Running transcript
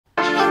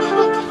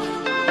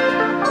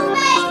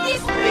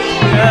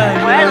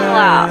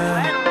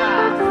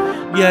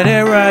Yeah,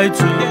 they right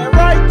too. Yeah,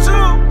 right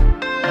too.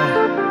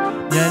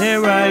 Yeah, they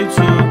right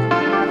too.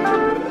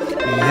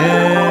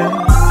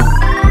 Yeah.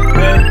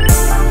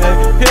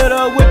 Hit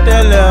her with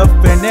that left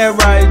and that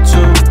right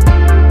too.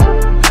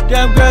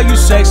 Damn girl, you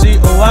sexy,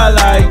 oh I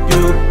like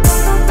you.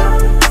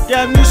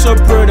 Damn, you so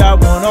pretty, I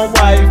wanna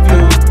wife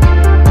you.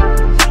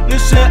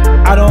 Listen,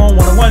 I don't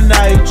wanna one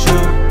night you.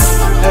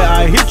 Hey,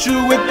 I hit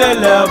you with that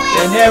left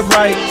and that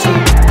right too.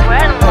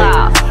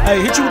 Hey,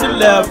 I hit you with the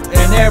left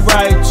and that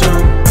right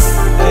too.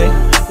 Hey,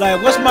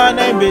 like what's my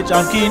name, bitch?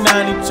 I'm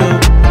Keyy92.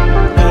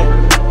 Hey,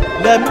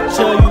 let me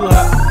tell you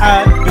how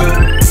I do.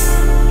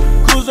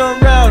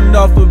 Cruising around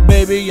off of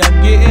baby,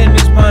 I'm getting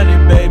this money,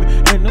 baby.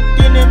 And I'm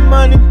getting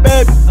money,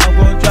 baby. I'm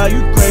gonna drive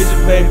you crazy,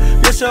 baby.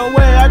 There's some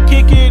way I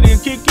kick it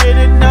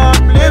and now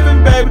I'm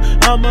living, baby.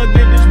 I'ma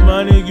get this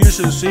money, you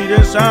should see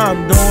this how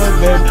I'm doing,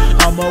 baby.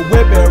 I'ma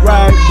whip it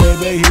right,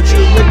 baby. Hit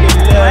you with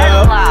the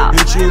left,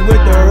 hit you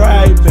with the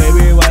right,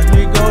 baby. Watch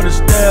me go to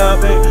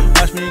step, baby.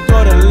 Watch me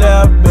go to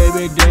left,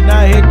 baby. Then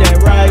I hit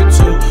that right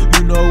too.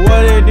 You know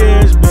what it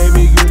is,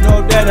 baby. You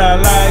know that I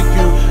like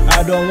you.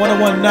 I don't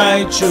wanna one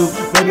night you,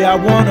 baby. I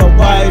wanna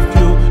wife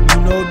you. You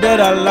know that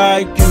I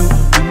like you.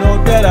 You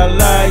know that I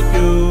like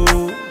you.